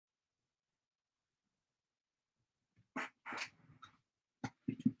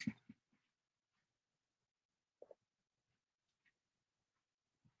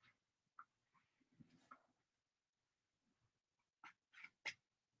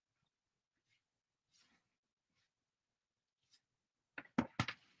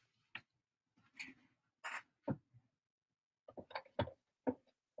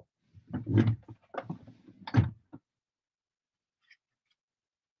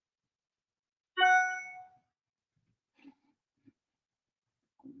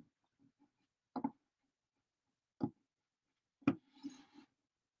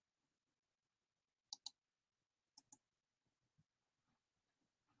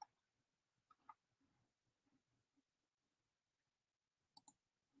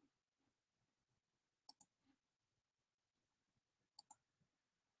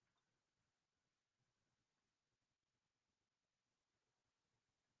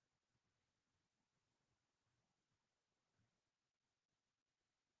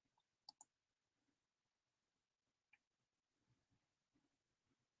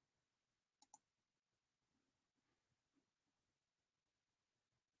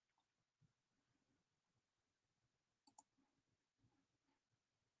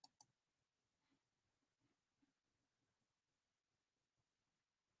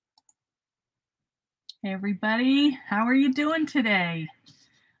Hey everybody, how are you doing today?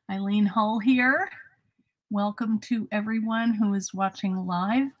 Eileen Hull here. Welcome to everyone who is watching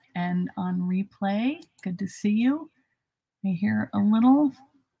live and on replay. Good to see you. I hear a little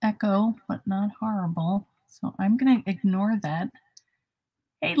echo, but not horrible, so I'm going to ignore that.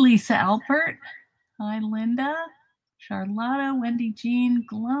 Hey Lisa Alpert. Hi Linda, Charlotta, Wendy Jean,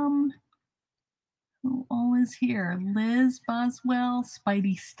 Glum. Who all is here? Liz Boswell,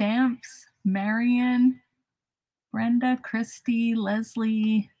 Spidey Stamps, Marion, Brenda, Christy,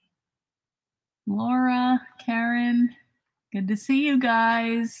 Leslie, Laura, Karen. Good to see you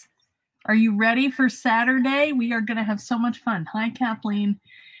guys. Are you ready for Saturday? We are going to have so much fun. Hi, Kathleen.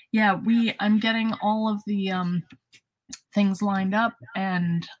 Yeah, I'm getting all of the things lined up,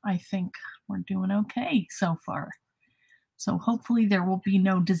 and I think we're doing okay so far. So hopefully there will be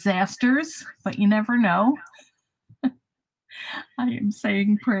no disasters, but you never know. I am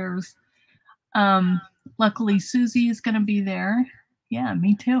saying prayers. Luckily, Susie is going to be there. Yeah,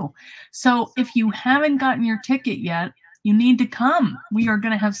 me too. So if you haven't gotten your ticket yet, you need to come. We are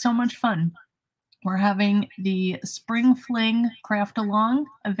going to have so much fun. We're having the Spring Fling Craft Along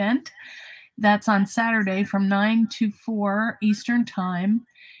event. That's on Saturday from 9 to 4 Eastern Time.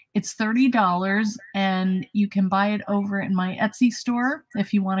 It's $30, and you can buy it over in my Etsy store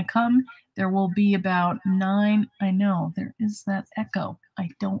if you want to come. There will be about 9. I know, there is that echo. I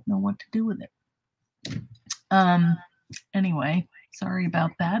don't know what to do with it. Anyway, sorry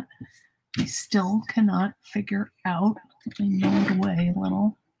about that. I still cannot figure out. Let me move it away a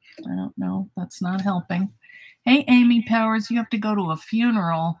little. I don't know. That's not helping. Hey, Amy Powers, you have to go to a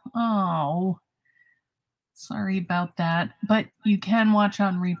funeral. Oh, sorry about that. But you can watch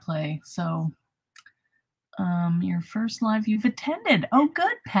on replay. So, your first live you've attended. Oh,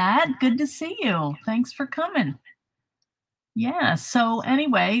 good, Pat. Good to see you. Thanks for coming. Yeah, so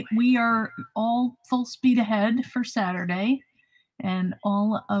anyway, we are all full speed ahead for Saturday, and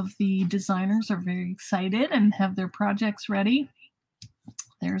all of the designers are very excited and have their projects ready.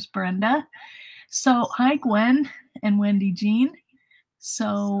 There's Brenda. So hi, Gwen and Wendy Jean.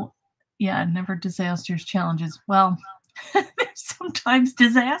 So yeah, never disasters, challenges. Well, there's sometimes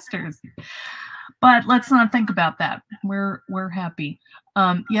disasters, but let's not think about that. We're happy.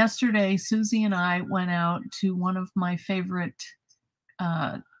 Yesterday, Susie and I went out to one of my favorite,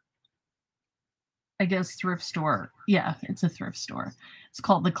 I guess, thrift store. Yeah, it's a thrift store. It's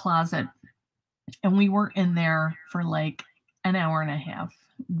called The Closet. And we were in there for like an hour and a half.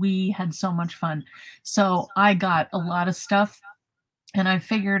 We had so much fun. So I got a lot of stuff, and I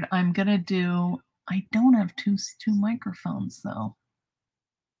figured I'm going to do, I don't have two microphones though.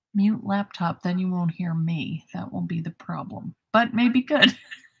 Mute laptop, then you won't hear me. That will be the problem, but maybe good.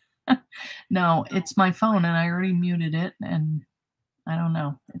 No, it's my phone, and I already muted it, and I don't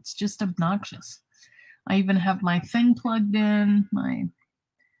know. It's just obnoxious. I even have my thing plugged in.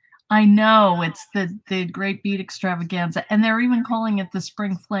 I know, it's the Great Beat Extravaganza, and they're even calling it the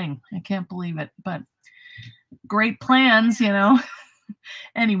Spring Fling. I can't believe it, but great plans, you know.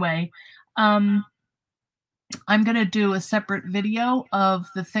 Anyway, I'm going to do a separate video of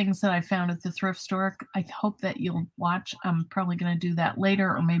the things that I found at the thrift store. I hope that you'll watch. I'm probably going to do that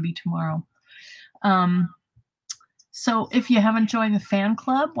later or maybe tomorrow. So if you haven't joined the fan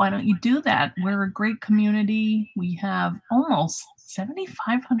club, why don't you do that? We're a great community. We have almost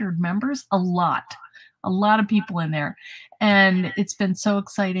 7,500 members, a lot of people in there. And it's been so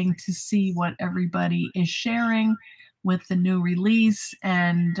exciting to see what everybody is sharing with the new release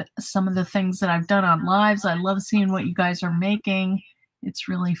and some of the things that I've done on lives. I love seeing what you guys are making. It's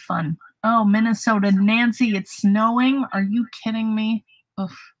really fun. Oh, Minnesota, Nancy, it's snowing. Are you kidding me?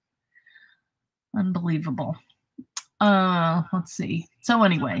 Oof. Unbelievable. Let's see. So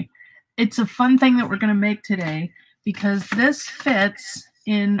anyway, it's a fun thing that we're going to make today because this fits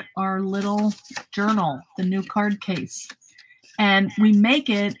in our little journal, the new card case. And we make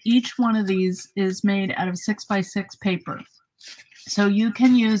it, each one of these is made out of 6x6 paper. So you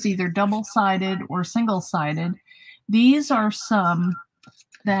can use either double-sided or single-sided. These are some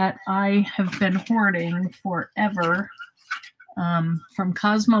that I have been hoarding forever. From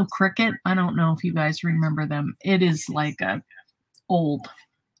Cosmo Cricket. I don't know if you guys remember them. It is like a old,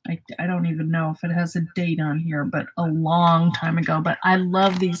 I don't even know if it has a date on here, but a long time ago. But I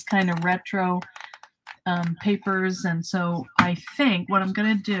love these kind of retro papers. And so I think what I'm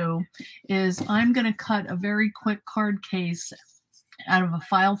going to do is I'm going to cut a very quick card case out of a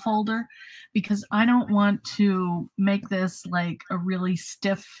file folder, because I don't want to make this like a really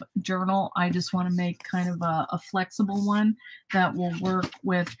stiff journal. I just want to make kind of a flexible one that will work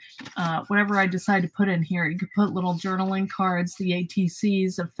with whatever I decide to put in here. You could put little journaling cards, the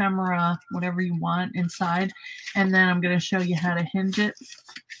ATCs, ephemera, whatever you want inside. And then I'm going to show you how to hinge it.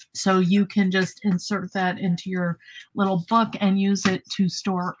 So you can just insert that into your little book and use it to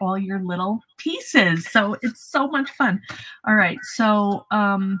store all your little pieces. So it's so much fun. All right. So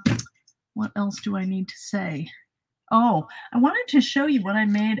what else do I need to say? Oh, I wanted to show you what I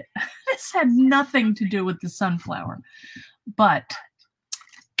made. This had nothing to do with the sunflower, but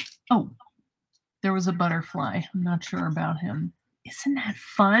oh, there was a butterfly. I'm not sure about him. Isn't that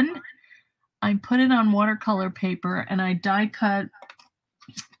fun? I put it on watercolor paper and I die cut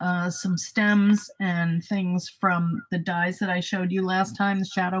some stems and things from the dies that I showed you last time, the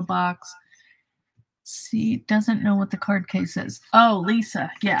shadow box. See, it doesn't know what the card case is. Oh,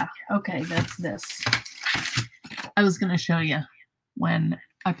 Lisa. Yeah. Okay, that's this. I was going to show you when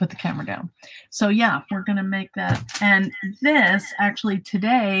I put the camera down. So yeah, we're going to make that. And this, actually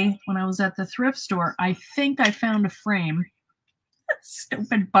today, when I was at the thrift store, I think I found a frame.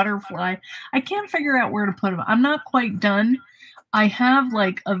 Stupid butterfly. I can't figure out where to put them. I'm not quite done. I have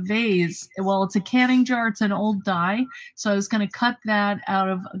like a vase. Well, it's a canning jar. It's an old die. So I was going to cut that out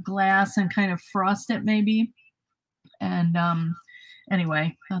of glass and kind of frost it maybe. And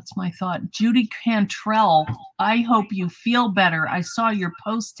anyway, that's my thought. Judy Cantrell, I hope you feel better. I saw your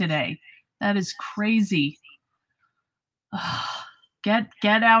post today. That is crazy. Get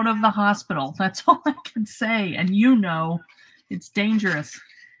out of the hospital. That's all I can say. And you know, it's dangerous.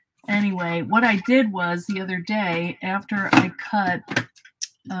 Anyway, what I did was the other day, after I cut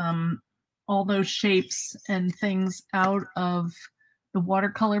all those shapes and things out of the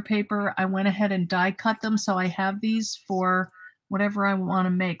watercolor paper, I went ahead and die cut them. So I have these for whatever I want to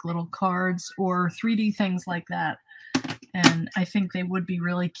make, little cards or 3D things like that. And I think they would be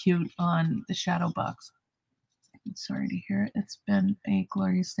really cute on the shadow box. I'm sorry to hear it. It's been a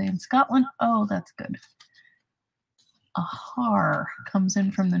glorious day in Scotland. Oh, that's good. A har comes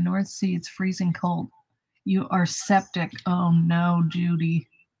in from the North Sea. It's freezing cold. You are septic. Oh no, Judy.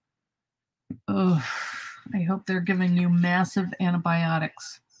 Ugh. I hope they're giving you massive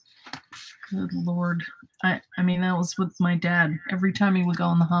antibiotics. Good Lord. I mean, that was with my dad. Every time he would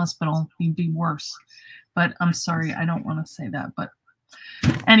go in the hospital, he'd be worse. But I'm sorry, I don't want to say that. But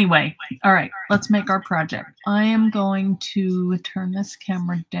anyway, all right, let's make our project. I am going to turn this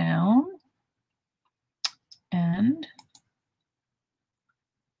camera down. And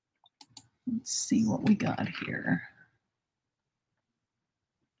let's see what we got here.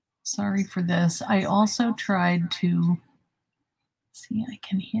 Sorry for this. I also tried to see, I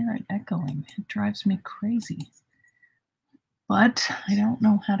can hear it echoing. It drives me crazy. But I don't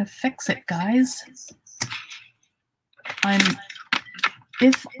know how to fix it, guys.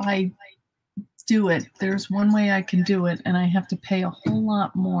 If I do it, there's one way I can do it, and I have to pay a whole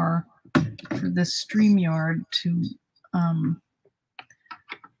lot more for this StreamYard to,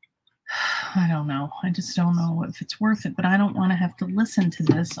 I don't know. I just don't know if it's worth it, but I don't want to have to listen to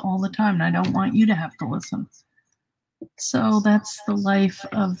this all the time, and I don't want you to have to listen. So that's the life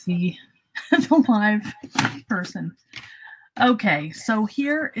of the, the live person. Okay, so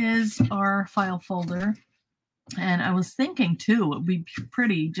here is our file folder. And I was thinking, too, it would be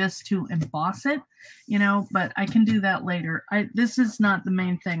pretty just to emboss it, you know, but I can do that later. This is not the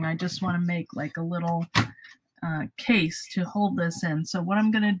main thing. I just want to make like a little case to hold this in. So what I'm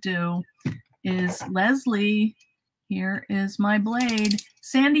going to do is, Leslie, here is my blade.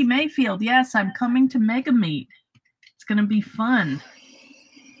 Sandy Mayfield, yes, I'm coming to Mega Meet. It's going to be fun.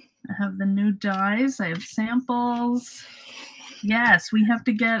 I have the new dies. I have samples. Yes, we have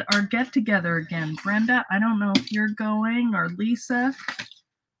to get our get-together again. Brenda, I don't know if you're going, or Lisa.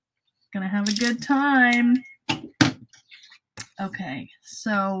 Gonna have a good time. Okay,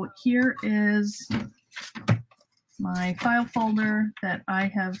 so here is my file folder that I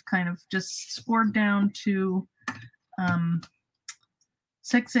have kind of just scored down to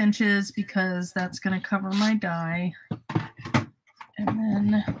 6 inches because that's gonna cover my die. And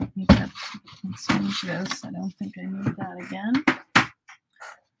then let's move this. I don't think I need that again.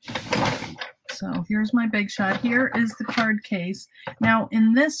 So here's my big shot. Here is the card case. Now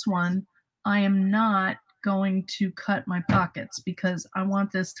in this one, I am not going to cut my pockets because I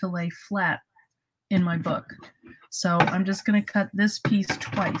want this to lay flat in my book. So I'm just going to cut this piece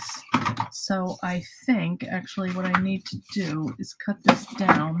twice. So I think actually what I need to do is cut this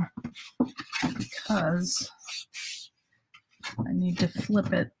down because I need to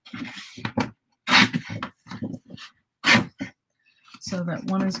flip it. so that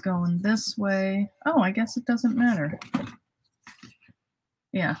one is going this way. Oh, I guess it doesn't matter.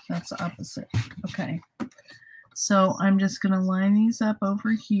 Yeah, that's opposite. Okay. So I'm just going to line these up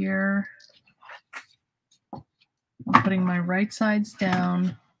over here. I'm putting my right sides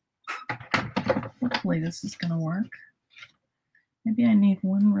down. Hopefully this is going to work. Maybe I need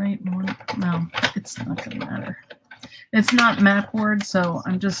one right and one. No, it's not going to matter. It's not macboard, so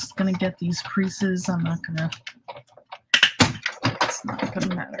I'm just going to get these creases. I'm not going to. It's not going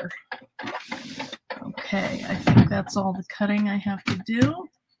to matter. Okay, I think that's all the cutting I have to do.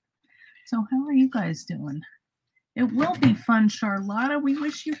 So how are you guys doing? It will be fun, Charlotta. We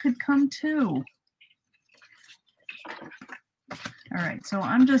wish you could come too. All right, so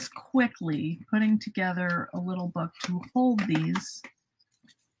I'm just quickly putting together a little book to hold these.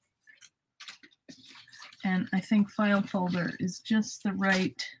 And I think file folder is just the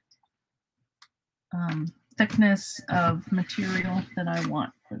right thickness of material that I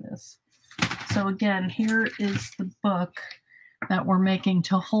want for this. So again, here is the book that we're making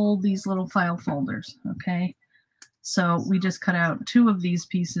to hold these little file folders, okay? So we just cut out 2 of these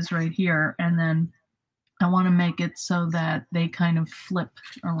pieces right here, and then I want to make it so that they kind of flip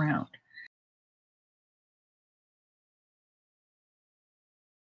around.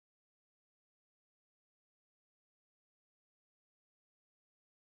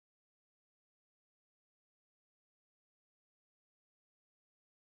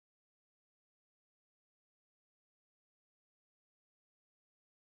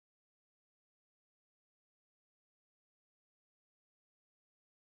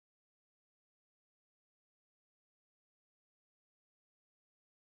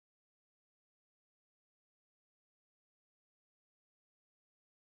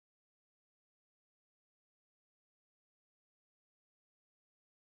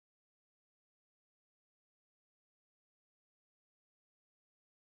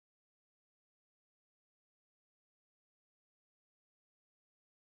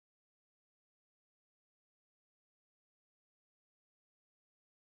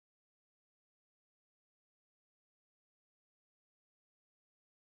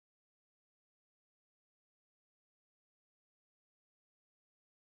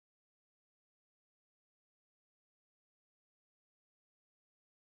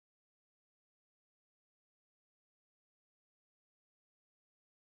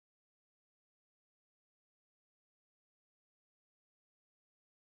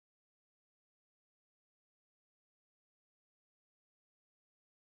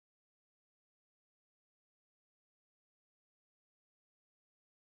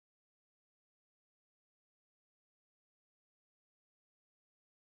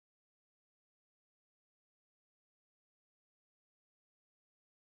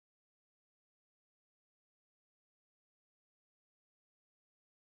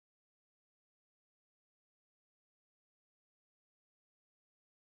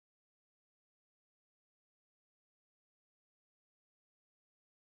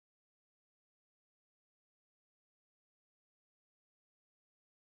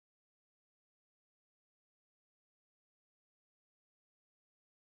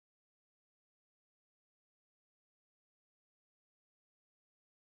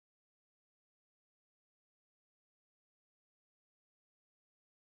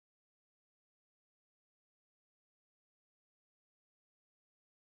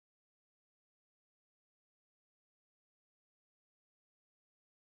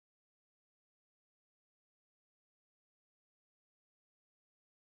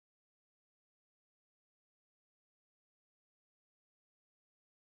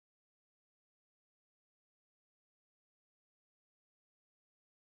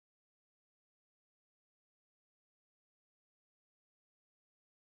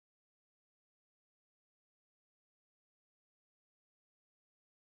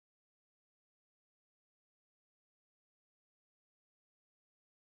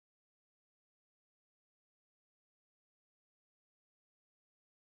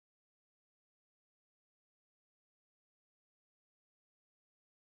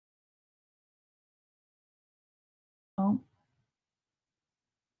 Oh,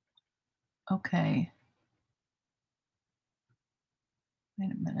 okay.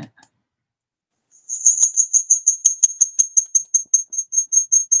 Wait a minute.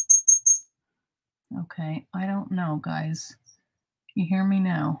 Okay, I don't know, guys. You hear me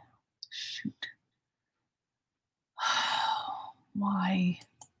now? Shoot. Why?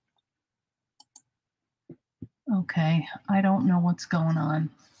 Okay, I don't know what's going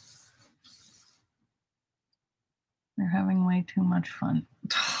on. They're having way too much fun.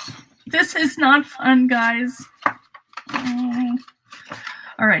 This is not fun, guys.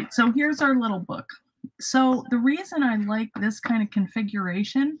 All right, so here's our little book. So the reason I like this kind of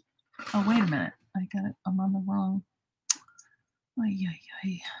configuration, oh, wait a minute. I got it. I'm on the wrong.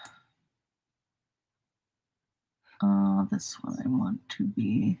 This one I want to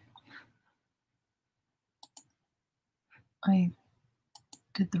be. I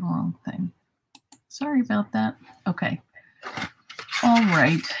did the wrong thing. Sorry about that. Okay. All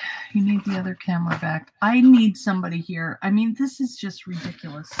right. You need the other camera back. I need somebody here. I mean, this is just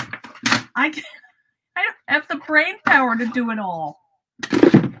ridiculous. I don't have the brain power to do it all.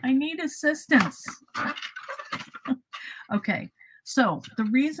 I need assistance. Okay. So the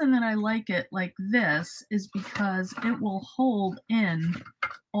reason that I like it like this is because it will hold in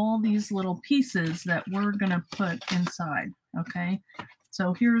all these little pieces that we're going to put inside. Okay.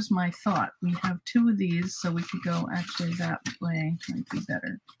 So here's my thought. We have two of these, so we could go actually that way. Might be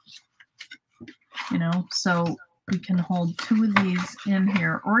better. You know, so we can hold two of these in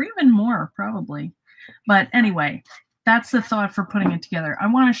here, or even more probably. But anyway, that's the thought for putting it together. I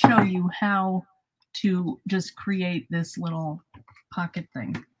want to show you how to just create this little pocket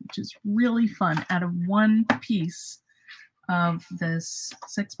thing, which is really fun, out of one piece of this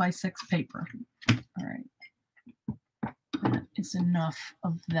 6x6 paper. All right, that is enough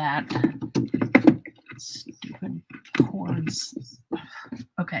of that. Stupid cords.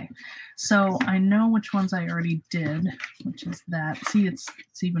 Okay, so I know which ones I already did, which is that. See, it's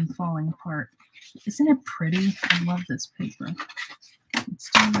even falling apart. Isn't it pretty? I love this paper. Let's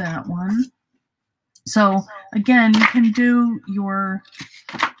do that one. So again, you can do your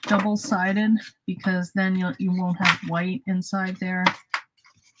double-sided because then you won't have white inside there,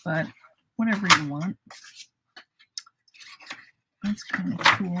 but whatever you want. That's kind of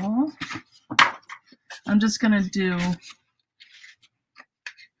cool. I'm just going to do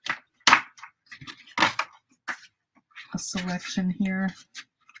a selection here.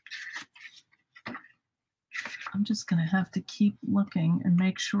 I'm just going to have to keep looking and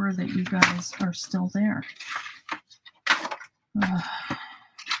make sure that you guys are still there.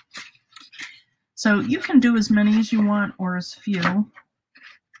 So you can do as many as you want or as few.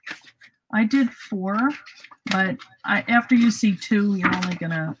 I did 4, but after you see 2, you're only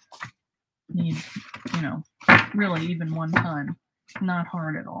going to need, you know, really even one time. Not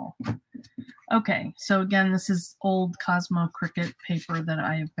hard at all. Okay, so again, this is old Cosmo Cricut paper that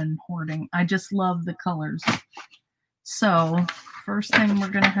I have been hoarding. I just love the colors. So first thing we're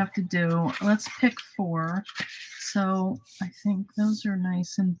going to have to do, let's pick 4. So I think those are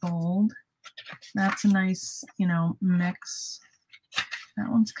nice and bold. That's a nice, you know, mix. That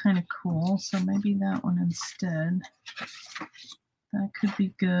one's kind of cool, so maybe that one instead. That could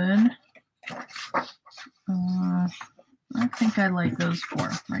be good. I think I like those 4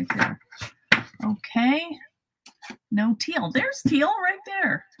 right there. Okay. No teal. There's teal right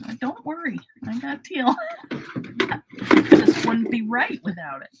there. Don't worry. I got teal. This wouldn't be right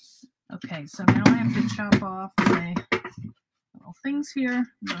without it. Okay, so now I have to chop off my little things here. I'm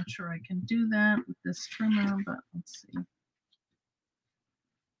not sure I can do that with this trimmer, but let's see.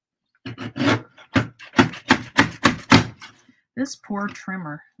 This poor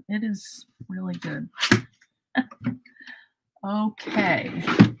trimmer. It is really good. Okay.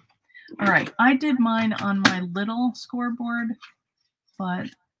 All right. I did mine on my little scoreboard, but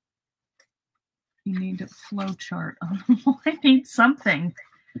you need a flow chart. I need something.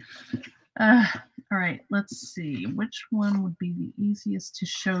 All right. Let's see. Which one would be the easiest to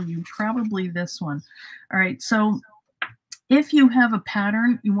show you? Probably this one. All right. So if you have a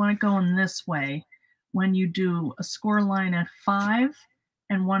pattern, you want to go in this way when you do a score line at 5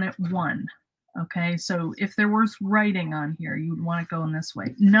 and one at 1. Okay, so if there was writing on here, you'd want to go in this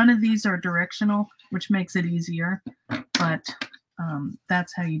way. None of these are directional, which makes it easier, but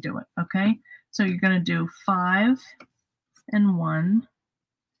that's how you do it. Okay, so you're going to do 5 and 1.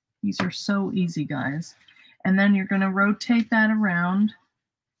 These are so easy, guys. And then you're going to rotate that around,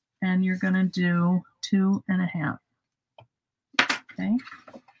 and you're going to do 2 1/2. Okay,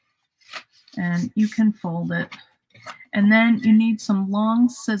 and you can fold it. And then you need some long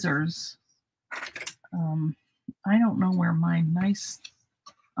scissors. I don't know where my nice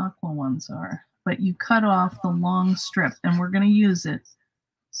aqua ones are, but you cut off the long strip, and we're going to use it.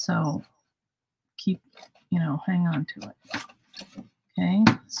 So keep, you know, hang on to it. Okay,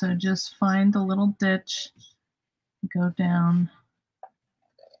 so just find the little ditch, go down,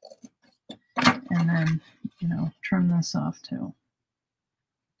 and then, you know, trim this off too.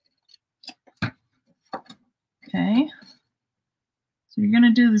 Okay. So you're going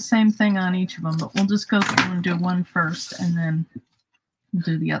to do the same thing on each of them, but we'll just go through and do one first and then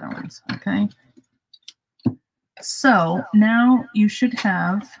do the other ones, okay? So now you should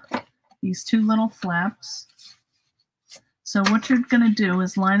have these two little flaps. So what you're going to do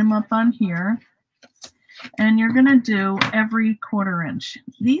is line them up on here, and you're going to do every 1/4 inch.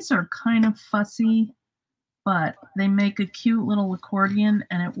 These are kind of fussy, but they make a cute little accordion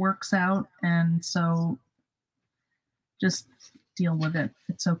and it works out, and so just deal with it.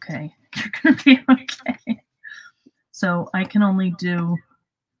 It's okay. You're going to be okay. So I can only do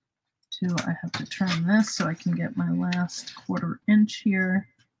 2. I have to turn this so I can get my last 1/4 inch here.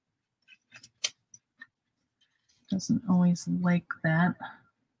 Doesn't always like that.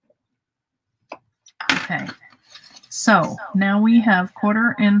 Okay, so now we have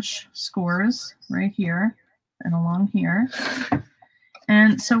 1/4 inch scores right here and along here.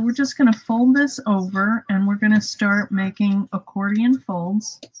 And so we're just going to fold this over and we're going to start making accordion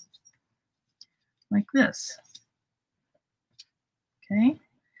folds like this. Okay,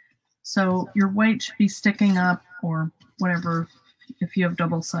 so your white should be sticking up or whatever. If you have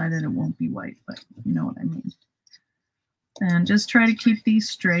double-sided, it won't be white, but you know what I mean. And just try to keep these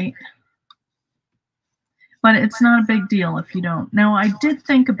straight. But it's not a big deal if you don't. Now, I did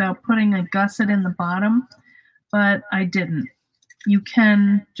think about putting a gusset in the bottom, but I didn't. You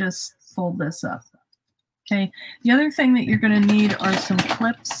can just fold this up. Okay, the other thing that you're going to need are some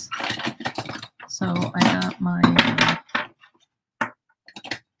clips. So I got my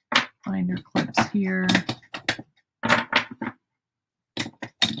binder clips here.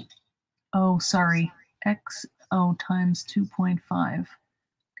 Oh, sorry, XO times 2.5.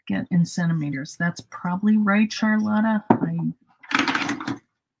 Get in centimeters. That's probably right, Charlotta.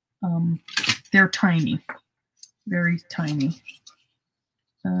 They're tiny, very tiny.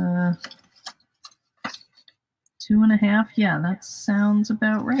 2.5. Yeah, that sounds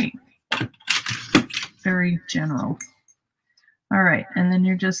about right. Very general. All right, and then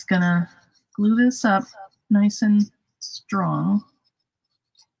you're just gonna glue this up nice and strong.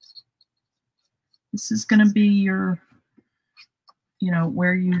 This is gonna be your, you know,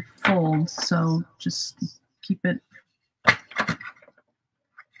 where you fold, so just keep it.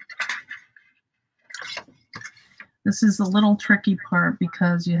 This is a little tricky part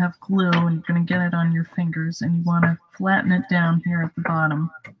because you have glue and you're going to get it on your fingers and you want to flatten it down here at the bottom.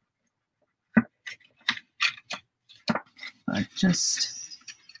 But just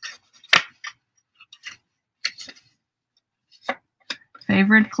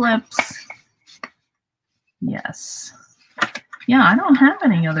favorite clips. Yes. Yeah, I don't have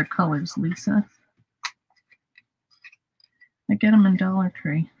any other colors, Lisa. I get them in Dollar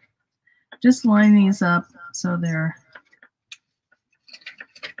Tree. Just line these up so they're,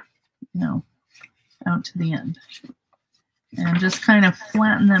 you know, out to the end. And just kind of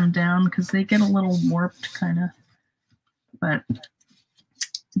flatten them down because they get a little warped kind of. But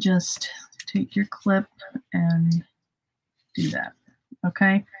just take your clip and do that.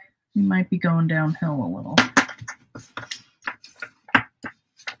 Okay? You might be going downhill a little.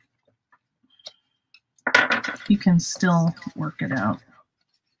 You can still work it out.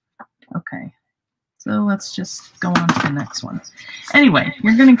 Okay. So let's just go on to the next one. Anyway,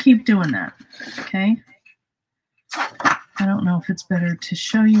 you're going to keep doing that. Okay? I don't know if it's better to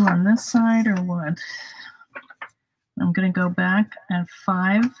show you on this side or what. I'm going to go back at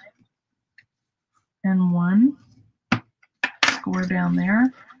 5 and 1. Score down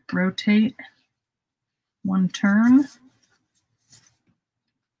there. Rotate 1 turn.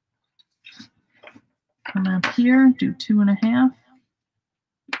 Come up here, do 2.5.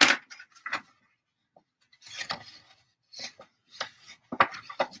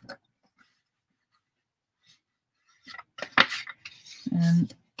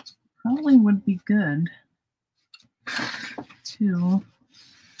 And probably would be good to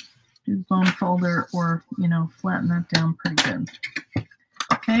do bone folder or, you know, flatten that down pretty good.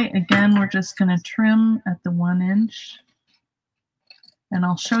 Okay, again, we're just going to trim at the 1 inch. And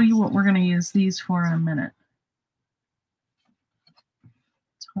I'll show you what we're going to use these for in a minute.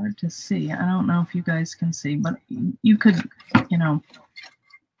 It's hard to see. I don't know if you guys can see, but you could, you know,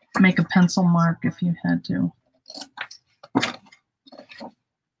 make a pencil mark if you had to.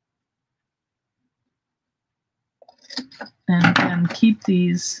 And then keep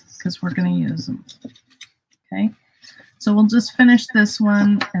these because we're going to use them. Okay, so we'll just finish this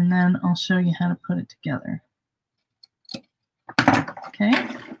one and then I'll show you how to put it together. Okay.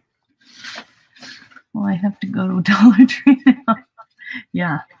 Well, I have to go to a Dollar Tree now.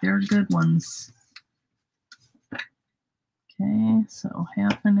 Yeah, they're good ones. Okay, so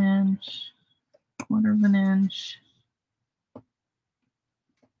 1/2 inch, 1/4 inch.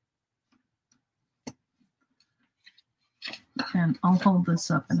 And I'll hold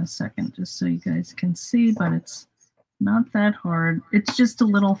this up in a second just so you guys can see, but it's Not that hard. It's just a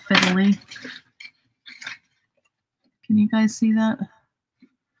little fiddly. Can you guys see that?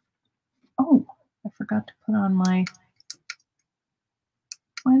 Oh, I forgot to put on my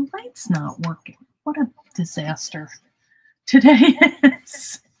light's not working. What a disaster today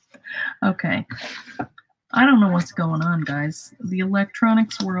is. Okay. I don't know what's going on, guys. The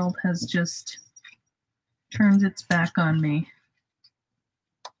electronics world has just turned its back on me.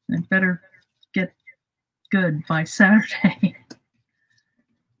 I better get good by Saturday.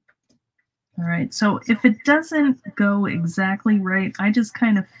 All right, so if it doesn't go exactly right, I just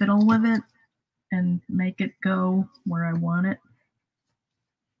kind of fiddle with it and make it go where I want it.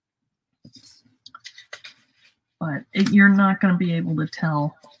 But you're not going to be able to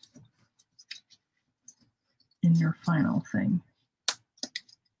tell in your final thing.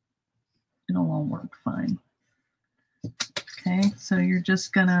 It'll all work fine. Okay, so you're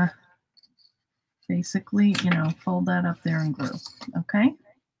just going to basically, fold that up there and glue. Okay?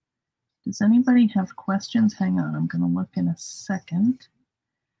 Does anybody have questions? Hang on, I'm going to look in a second.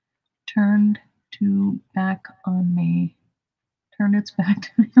 Turned to back on me. Turned its back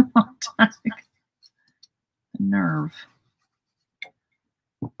to me a long time ago. The nerve.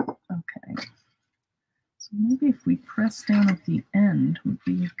 Okay. So maybe if we press down at the end would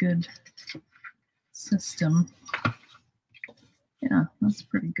be a good system. Yeah, that's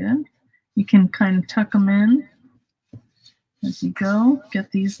pretty good. You can kind of tuck them in as you go.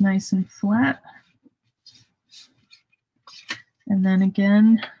 Get these nice and flat. And then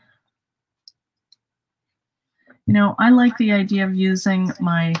again, I like the idea of using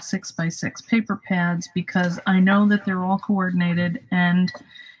my 6x6 paper pads because I know that they're all coordinated and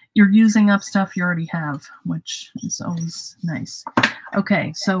you're using up stuff you already have, which is always nice.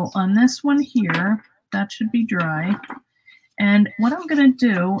 Okay, so on this one here, that should be dry. And what I'm going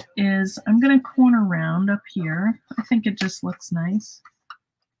to do is I'm going to corner round up here. I think it just looks nice.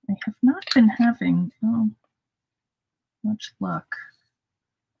 I have not been having much luck.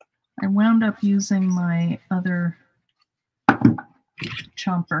 I wound up using my other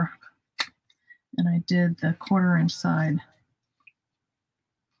chomper, and I did the 1/4-inch side.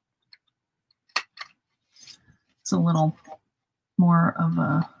 It's a little more of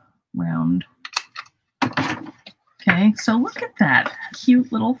a round. Okay, so look at that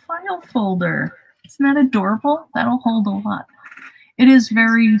cute little file folder. Isn't that adorable? That'll hold a lot. It is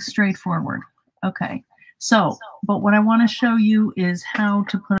very straightforward. Okay, so, but what I want to show you is how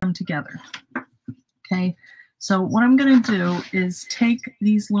to put them together. Okay, so what I'm going to do is take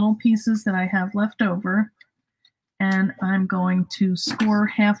these little pieces that I have left over, and I'm going to score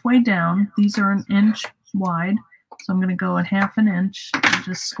halfway down. These are 1 inch wide, so I'm going to go at 1/2 inch and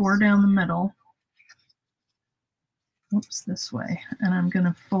just score down the middle. Oops, this way. And I'm going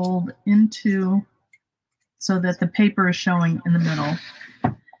to fold into so that the paper is showing in the middle.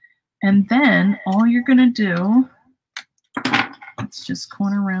 And then all you're going to do, let's just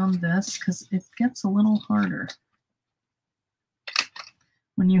corner around this because it gets a little harder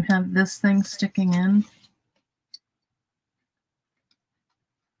when you have this thing sticking in.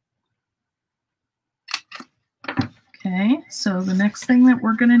 Okay, so the next thing that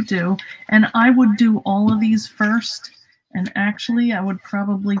we're going to do, and I would do all of these first, and actually I would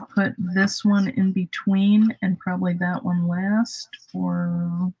probably put this one in between and probably that one last,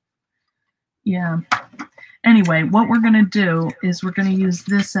 or yeah. Anyway, what we're going to do is we're going to use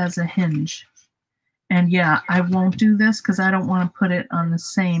this as a hinge. And yeah, I won't do this because I don't want to put it on the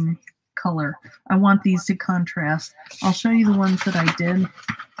same color. I want these to contrast. I'll show you the ones that I did,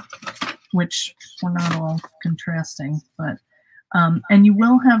 which were not all contrasting, but and you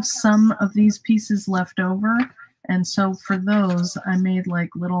will have some of these pieces left over. And so for those, I made like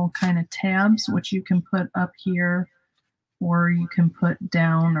little kind of tabs, which you can put up here, or you can put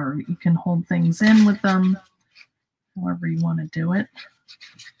down, or you can hold things in with them, however you want to do it,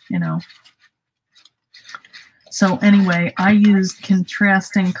 So anyway, I used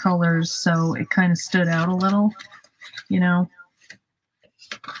contrasting colors, so it kind of stood out a little,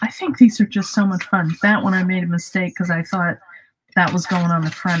 I think these are just so much fun. That one I made a mistake because I thought that was going on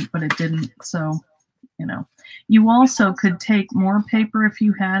the front, but it didn't. So, you also could take more paper if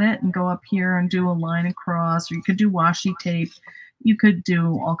you had it and go up here and do a line across, or you could do washi tape. You could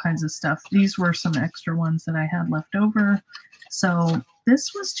do all kinds of stuff. These were some extra ones that I had left over. So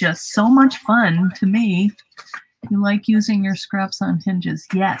this was just so much fun to me. You like using your scraps on hinges?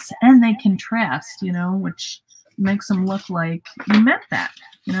 Yes, and they contrast, which makes them look like you meant that,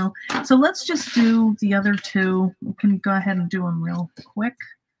 So let's just do the other two. We can go ahead and do them real quick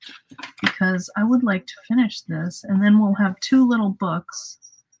because I would like to finish this, and then we'll have 2 little books.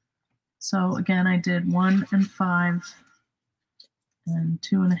 So again, I did 1 and 5 and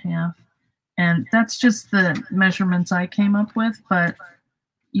 2 1/2. And that's just the measurements I came up with, but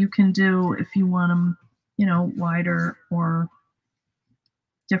you can do, if you want them, you know, wider or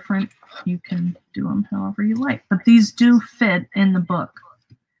different, you can do them however you like. But these do fit in the book,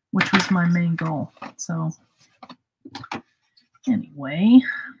 which was my main goal. So anyway,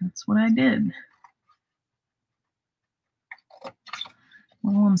 that's what I did.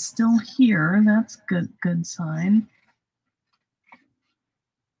 Well, I'm still here. That's good sign.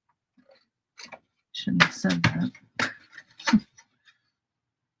 Shouldn't have said that.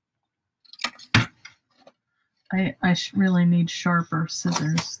 I really need sharper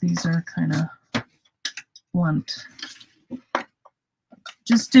scissors. These are kind of blunt.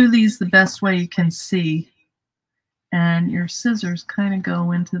 Just do these the best way you can see. And your scissors kind of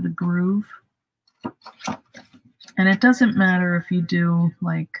go into the groove. And it doesn't matter if you do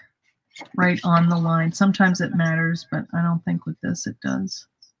like right on the line. Sometimes it matters, but I don't think with this it does.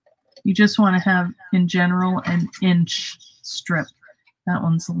 You just want to have, in general, an inch strip. That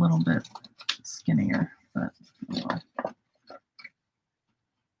one's a little bit skinnier, but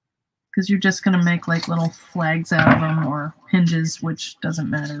because you're just going to make like little flags out of them or hinges, which doesn't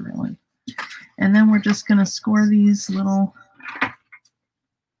matter really. And then we're just going to score these little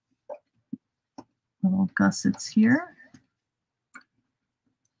gussets here.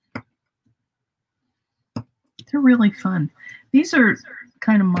 They're really fun. These are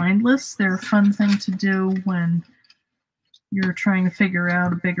kind of mindless. They're a fun thing to do when you're trying to figure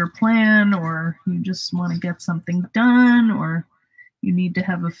out a bigger plan, or you just want to get something done, or you need to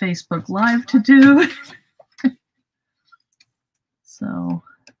have a Facebook Live to do. So,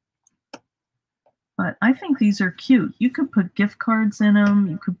 but I think these are cute. You could put gift cards in them.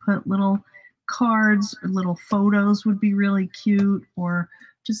 You could put little cards, or little photos would be really cute, or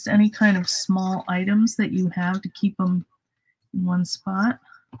just any kind of small items that you have to keep them in one spot.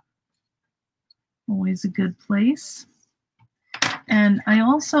 Always a good place. And I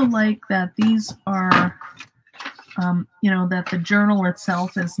also like that these are, you know, that the journal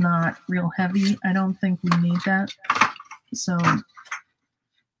itself is not real heavy. I don't think we need that. So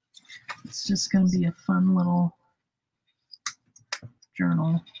it's just going to be a fun little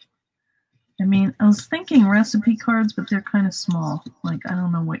journal. I mean, I was thinking recipe cards, but they're kind of small. Like, I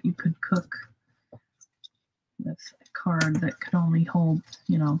don't know what you could cook with a card that could only hold,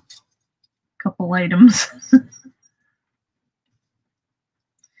 you know, a couple items.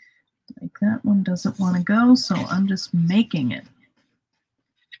 Like that one doesn't want to go, so I'm just making it.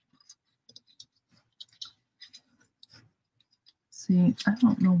 See, I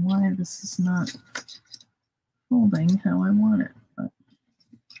don't know why this is not folding how I want it, but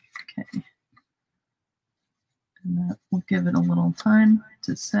okay. And that will give it a little time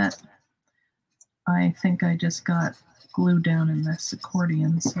to set. I think I just got glue down in this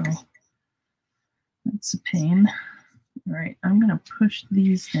accordion, so that's a pain. All right, I'm going to push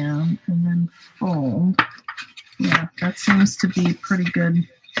these down and then fold. Yeah, that seems to be a pretty good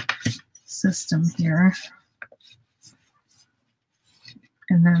system here.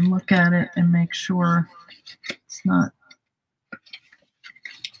 And then look at it and make sure it's not.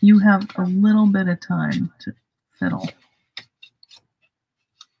 You have a little bit of time to fiddle.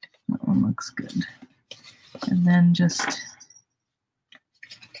 That one looks good. And then just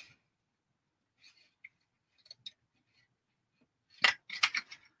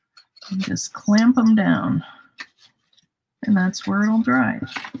clamp them down. And that's where it'll dry.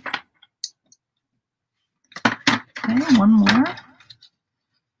 Okay, one more.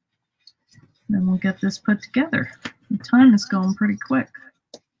 Then we'll get this put together. The time is going pretty quick.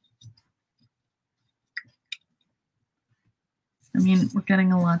 I mean, we're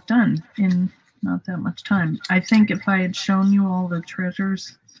getting a lot done in not that much time. I think if I had shown you all the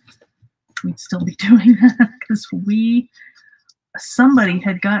treasures, we'd still be doing that, because somebody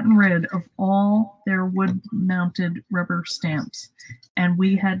had gotten rid of all their wood-mounted rubber stamps, and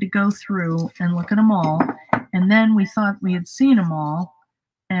we had to go through and look at them all, and then we thought we had seen them all,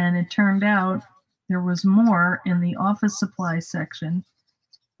 and it turned out there was more in the office supply section.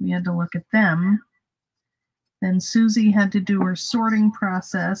 We had to look at them. Then Susie had to do her sorting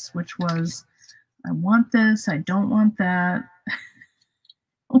process, which was, I want this, I don't want that.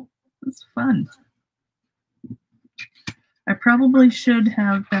 Oh, it's fun. I probably should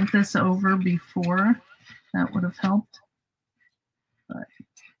have bent this over before. That would have helped. But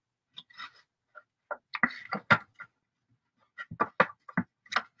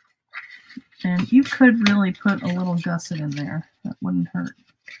and you could really put a little gusset in there. That wouldn't hurt.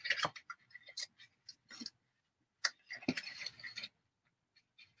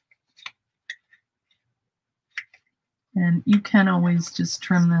 And you can always just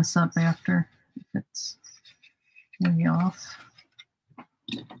trim this up after if it's way off.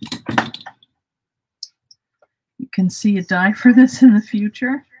 You can see a die for this in the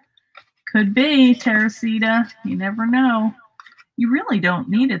future. Could be, Teresita. You never know. You really don't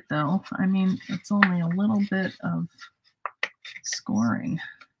need it, though. I mean, it's only a little bit of scoring.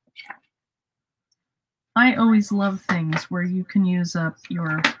 I always love things where you can use up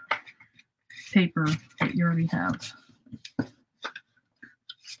your paper that you already have.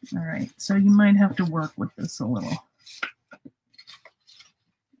 All right, so you might have to work with this a little.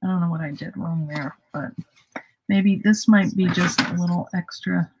 I don't know what I did wrong there, but maybe this might be just a little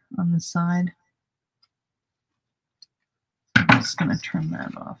extra on the side. I'm just going to trim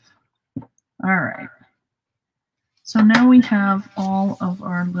that off. All right. So now we have all of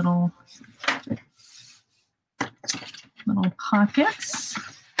our little pockets.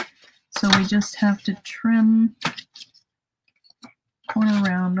 So we just have to trim corner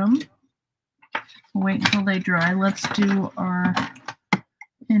around them. We'll wait until they dry. Let's do our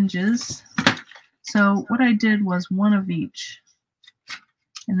hinges. So what I did was one of each,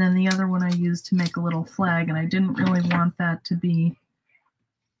 and then the other one I used to make a little flag, and I didn't really want that to be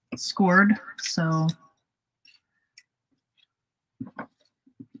scored, so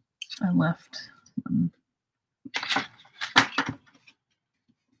I left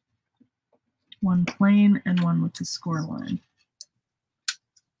one plain and one with the score line.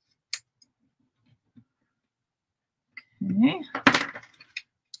 Okay.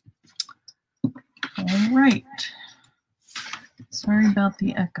 All right. Sorry about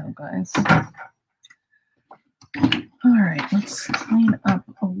the echo, guys. All right, let's clean up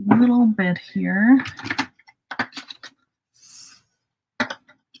a little bit here.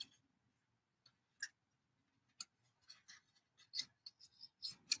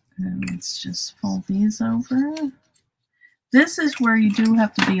 And let's just fold these over. This is where you do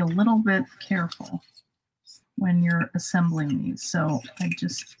have to be a little bit careful when you're assembling these. So I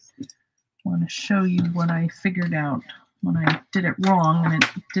just want to show you what I figured out when I did it wrong and it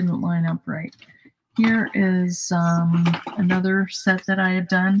didn't line up right. Here is another set that I had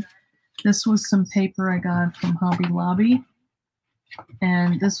done. This was some paper I got from Hobby Lobby,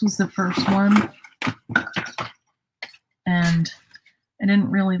 and this was the first one, and I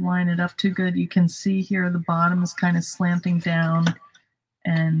didn't really line it up too good. You can see here the bottom is kind of slanting down,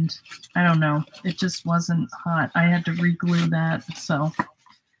 and I don't know, it just wasn't hot. I had to re-glue that, so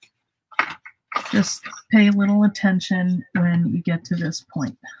just pay a little attention when you get to this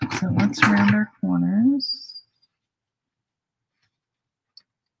point. So let's round our corners.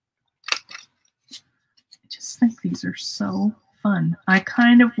 I just think these are so fun. I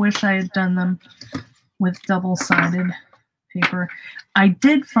kind of wish I had done them with double-sided paper. I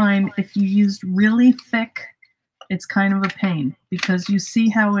did find if you used really thick, it's kind of a pain, because you see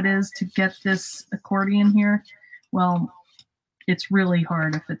how it is to get this accordion here? Well, it's really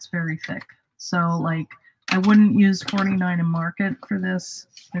hard if it's very thick. So, like, I wouldn't use 49 and Market for this.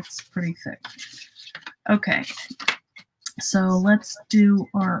 It's pretty thick. Okay, so let's do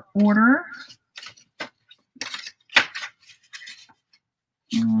our order.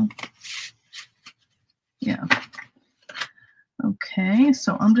 Yeah. Okay,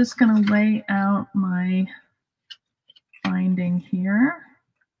 so I'm just going to lay out my binding here.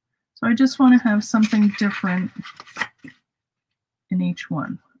 So I just want to have something different in each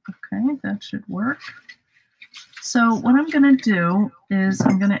one. Okay, that should work. So what I'm going to do is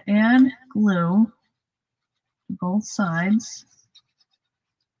I'm going to add glue to both sides.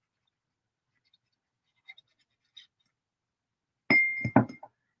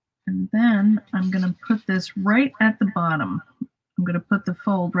 And then I'm going to put this right at the bottom. I'm going to put the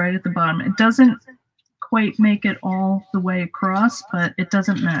fold right at the bottom. It doesn't quite make it all the way across, but it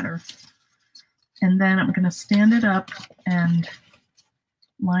doesn't matter. And then I'm going to stand it up and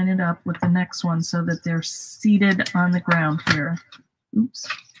line it up with the next one so that they're seated on the ground here. Oops.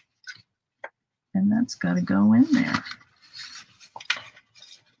 And that's got to go in there.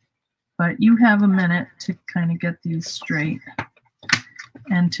 But you have a minute to kind of get these straight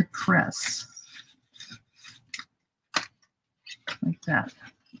and to press like that.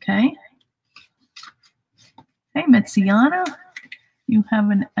 Okay. Hey, Mitziana, you have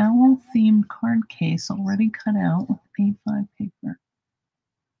an owl-themed card case already cut out with A5 paper.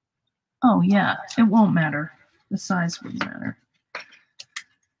 Oh, yeah, it won't matter. The size wouldn't matter.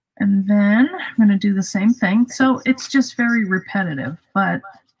 And then I'm going to do the same thing. So it's just very repetitive, but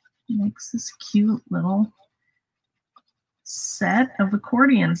it makes this cute little set of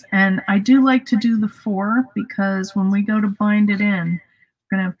accordions. And I do like to do the 4 because when we go to bind it in,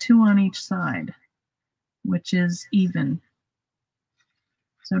 we're going to have 2 on each side, which is even.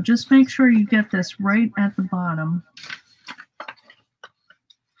 So just make sure you get this right at the bottom.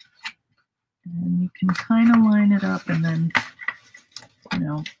 And you can kind of line it up and then, you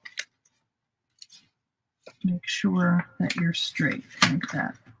know, make sure that you're straight like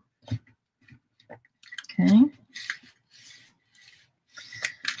that. Okay.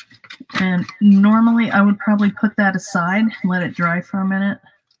 And normally I would probably put that aside and let it dry for a minute,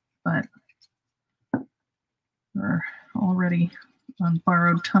 but we're already on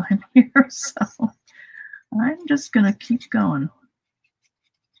borrowed time here, so I'm just going to keep going.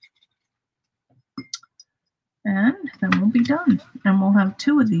 And then we'll be done. And we'll have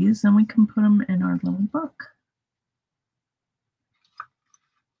 2 of these, and we can put them in our little book.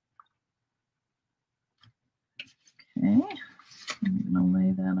 Okay, I'm going to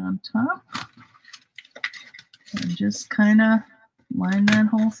lay that on top. And just kind of line that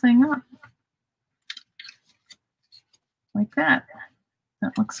whole thing up. Like that.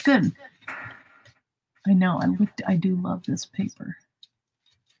 That looks good. I know, I do love this paper.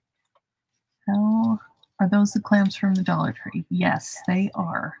 How are those the clamps from the Dollar Tree? Yes, they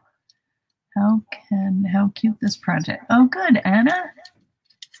are. How cute this project. Oh, good, Anna.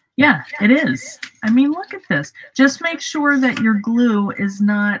 Yeah, it is. I mean, look at this. Just make sure that your glue is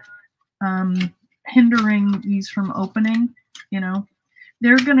not hindering these from opening. You know,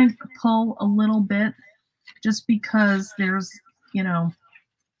 they're going to pull a little bit just because there's, you know,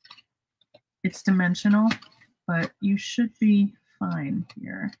 it's dimensional, but you should be fine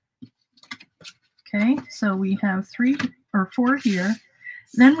here. Okay, so we have 3 or 4 here.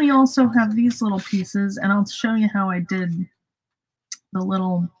 Then we also have these little pieces, and I'll show you how I did the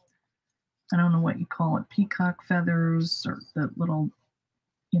little, I don't know what you call it, peacock feathers, or the little,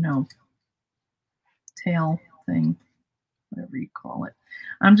 you know, tail thing, whatever you call it.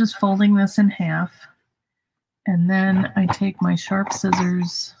 I'm just folding this in half, and then I take my sharp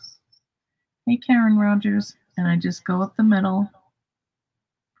scissors, hey Karen Rogers, and I just go up the middle,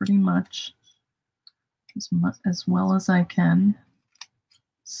 pretty much, as well as I can.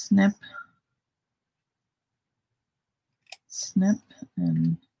 Snip, snip,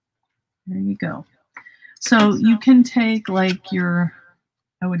 and there you go. So you can take like your,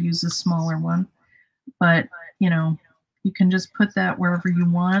 I would use a smaller one, but you know, you can just put that wherever you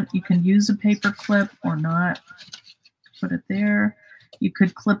want. You can use a paper clip or not. Put it there. You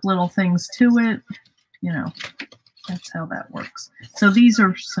could clip little things to it. You know, that's how that works. So these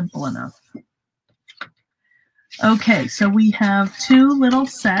are simple enough. Okay, so we have 2 little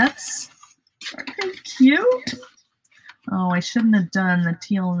sets. Aren't they cute? Oh, I shouldn't have done the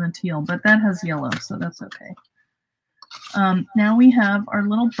teal and the teal, but that has yellow, so that's okay. Now we have our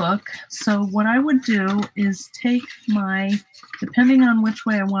little book. So what I would do is take my, depending on which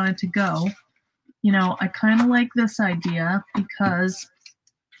way I want it to go, you know, I kind of like this idea because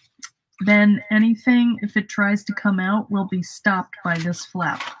then anything, if it tries to come out, will be stopped by this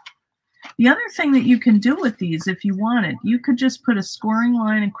flap. The other thing that you can do with these, if you wanted, you could just put a scoring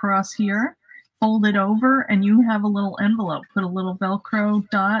line across here, fold it over, and you have a little envelope. Put a little Velcro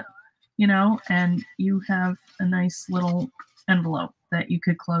dot, you know, and you have a nice little envelope that you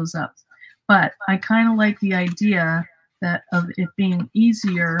could close up. But I kind of like the idea that of it being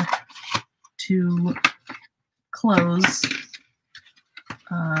easier to close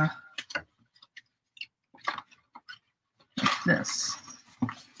like this.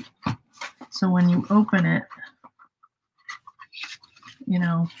 So when you open it, you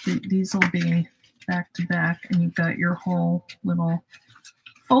know, these will be back to back, and you've got your whole little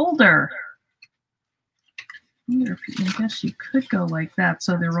folder. I wonder if you, I guess you could go like that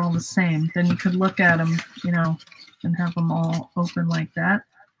so they're all the same. Then you could look at them, you know, and have them all open like that.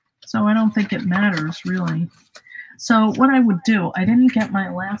 So I don't think it matters, really. So what I would do, I didn't get my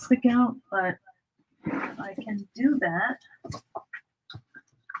elastic out, but I can do that.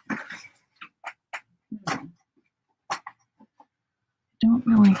 Don't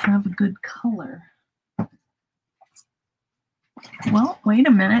really have a good color. Well, wait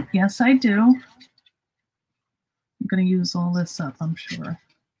a minute. Yes, I do. I'm going to use all this up, I'm sure.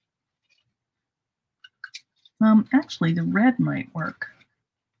 Actually, the red might work.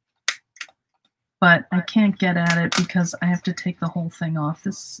 But I can't get at it because I have to take the whole thing off.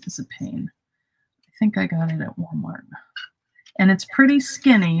 This is a pain. I think I got it at Walmart. And it's pretty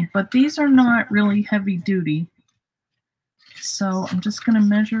skinny, but these are not really heavy duty. So I'm just going to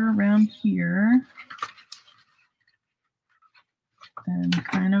measure around here and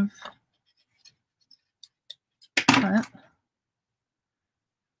kind of cut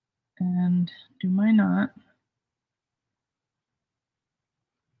and do my knot.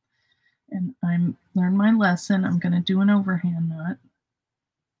 And I'm learned my lesson. I'm going to do an overhand knot.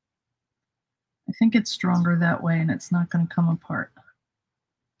 I think it's stronger that way and it's not going to come apart.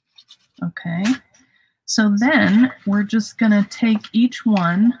 Okay, so then we're just going to take each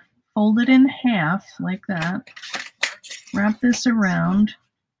one, fold it in half like that, wrap this around.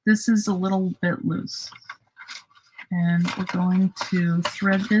 This is a little bit loose. And we're going to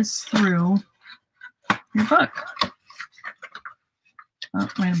thread this through your book. Oh,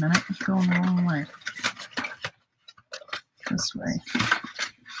 wait a minute, it's going the wrong way. This way.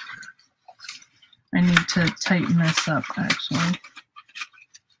 I need to tighten this up, actually.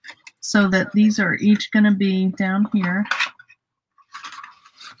 So that these are each going to be down here.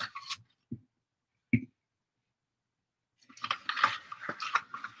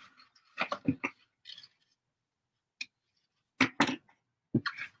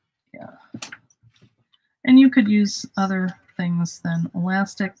 Yeah. And you could use other things than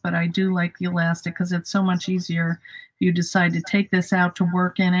elastic, but I do like the elastic because it's so much easier if you decide to take this out to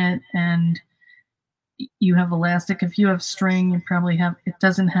work in it and you have elastic. If you have string, you probably have, it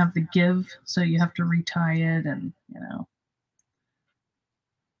doesn't have the give, so you have to retie it and, you know.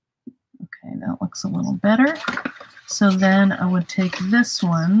 Okay, that looks a little better. So then I would take this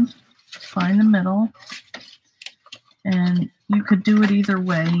one, find the middle, and you could do it either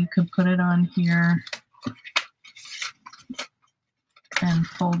way. You could put it on here and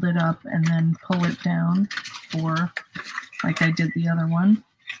fold it up and then pull it down, or like I did the other one.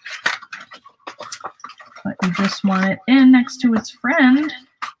 But you just want it in next to its friend.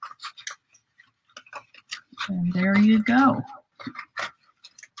 And there you go.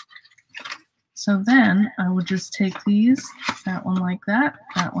 So then I would just take these, that one like that,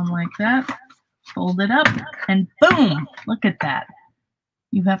 fold it up, and boom, look at that.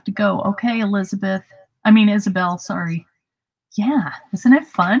 You have to go, okay, Isabel, sorry. Yeah, isn't it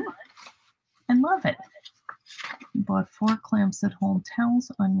fun? I love it. You bought 4 clamps that hold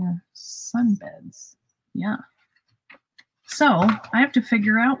towels on your sunbeds. Yeah. So I have to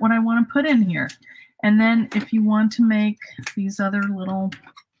figure out what I want to put in here. And then if you want to make these other little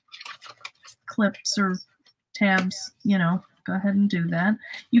clips or tabs, you know, go ahead and do that.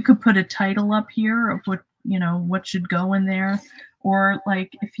 You could put a title up here of what, you know, what should go in there. Or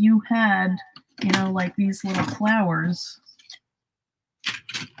like if you had, you know, like these little flowers,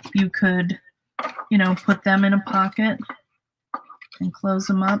 you could, you know, put them in a pocket and close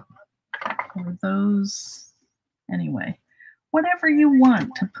them up. Or those, anyway, whatever you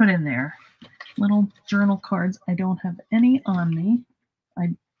want to put in there. Little journal cards. I don't have any on me. I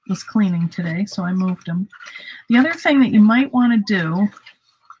was cleaning today, so I moved them. The other thing that you might want to do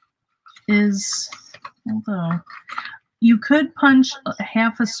is, although you could punch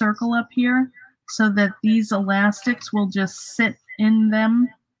half a circle up here so that these elastics will just sit in them,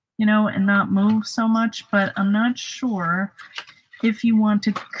 you know, and not move so much, but I'm not sure if you want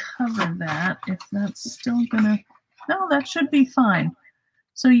to cover that, if that's still gonna, no, that should be fine.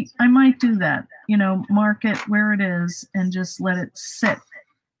 So I might do that, you know, mark it where it is and just let it sit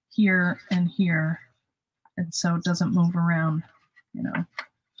here and here. And so it doesn't move around, you know.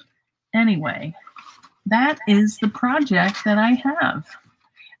 Anyway, that is the project that I have.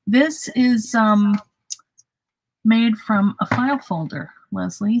 This is made from a file folder,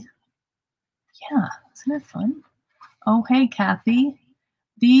 Leslie. Yeah, isn't it fun? Oh, hey, Kathy.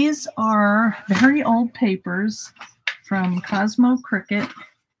 These are very old papers from Cosmo Cricket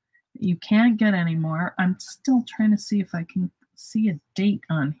that you can't get anymore. I'm still trying to see if I can see a date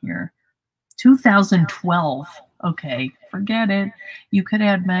on here. 2012. Okay, forget it. You could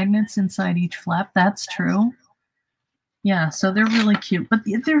add magnets inside each flap. That's true. Yeah, so they're really cute. But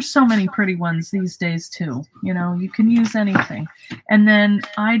there's so many pretty ones these days, too. You know, you can use anything. And then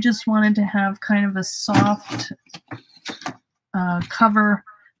I just wanted to have kind of a soft cover.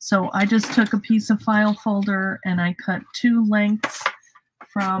 So I just took a piece of file folder and I cut 2 lengths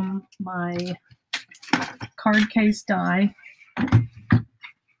from my card case die.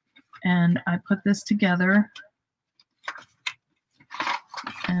 And I put this together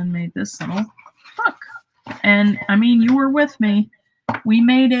and made this little book. And I mean, you were with me. We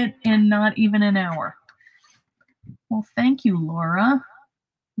made it in not even an hour. Well, thank you, Laura.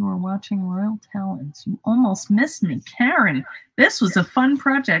 You were watching Royal Talents. You almost missed me. Karen, this was a fun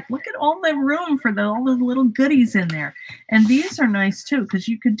project. Look at all the room for all the little goodies in there. And these are nice, too, because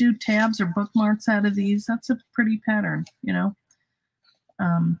you could do tabs or bookmarks out of these. That's a pretty pattern, you know.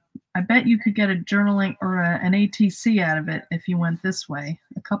 I bet you could get a journaling or an ATC out of it if you went this way,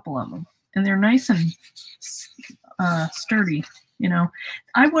 a couple of them. And they're nice and sturdy, you know.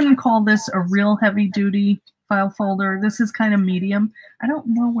 I wouldn't call this a real heavy-duty file folder. This is kind of medium. I don't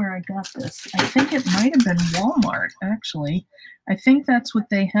know where I got this. I think it might have been Walmart, actually. I think that's what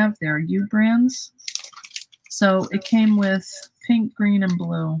they have there, U brands. So it came with pink, green, and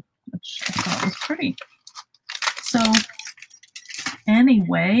blue, which I thought was pretty. So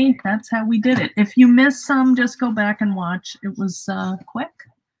anyway, that's how we did it. If you missed some, just go back and watch. It was quick.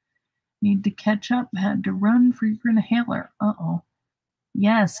 Need to catch up. Had to run for your inhaler. Uh-oh.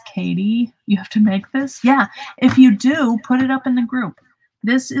 Yes, Katie, you have to make this? Yeah, if you do, put it up in the group.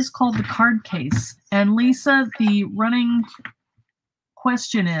 This is called the card case. And Lisa, the running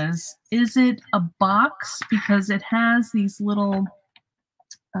question is it a box? Because it has these little,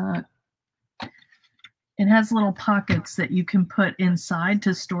 it has little pockets that you can put inside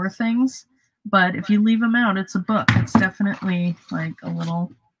to store things. But if you leave them out, it's a book. It's definitely like a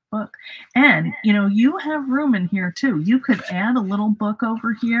little book. And you know, you have room in here too. You could add a little book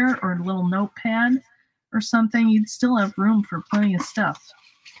over here or a little notepad or something. You'd still have room for plenty of stuff,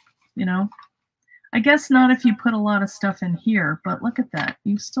 you know. I guess not if you put a lot of stuff in here, but look at that.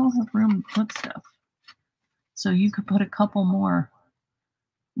 You still have room to put stuff. So you could put a couple more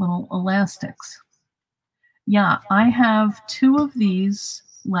little elastics. Yeah, I have 2 of these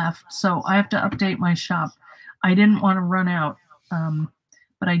left, so I have to update my shop. I didn't want to run out.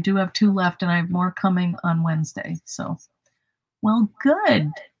 But I do have 2 left, and I have more coming on Wednesday. So, well, good.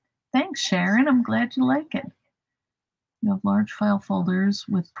 Thanks, Sharon. I'm glad you like it. You have large file folders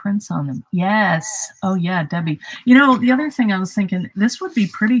with prints on them. Yes. Oh, yeah, Debbie. You know, the other thing I was thinking, this would be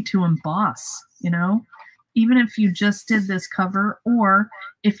pretty to emboss, you know, even if you just did this cover, or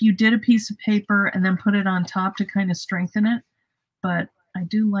if you did a piece of paper and then put it on top to kind of strengthen it. But I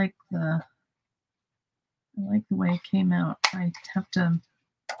do like the way it came out. I have to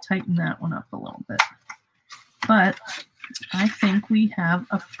tighten that one up a little bit. But I think we have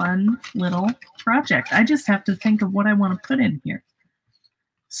a fun little project. I just have to think of what I want to put in here.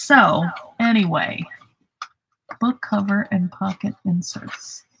 So anyway, book cover and pocket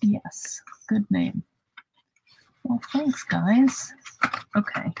inserts. Yes, good name. Well, thanks, guys.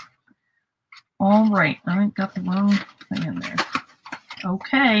 Okay. All right. I got the wrong thing in there.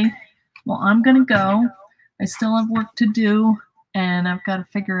 Okay. Well, I'm going to go. I still have work to do. And I've got to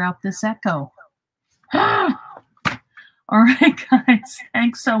figure out this echo. All right, guys.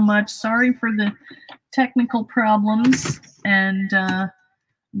 Thanks so much. Sorry for the technical problems. And I'm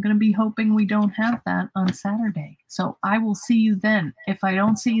going to be hoping we don't have that on Saturday. So I will see you then. If I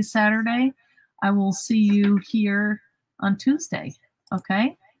don't see you Saturday, I will see you here on Tuesday.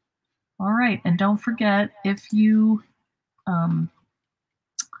 Okay? All right. And don't forget, if you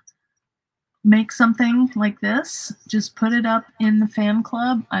make something like this, just put it up in the fan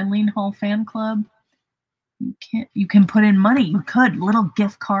club, Eileen Hall fan club. You can put in money. You could little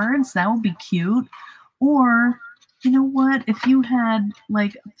gift cards. That would be cute. Or you know what? If you had,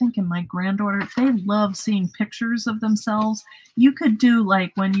 like, I'm thinking my granddaughter, they love seeing pictures of themselves. You could do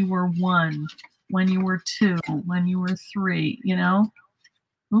like when you were 1, when you were 2, when you were 3. You know.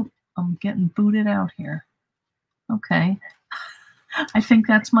 Oop, I'm getting booted out here. Okay. I think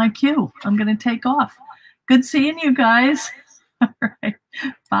that's my cue. I'm going to take off. Good seeing you guys. All right.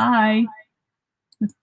 Bye.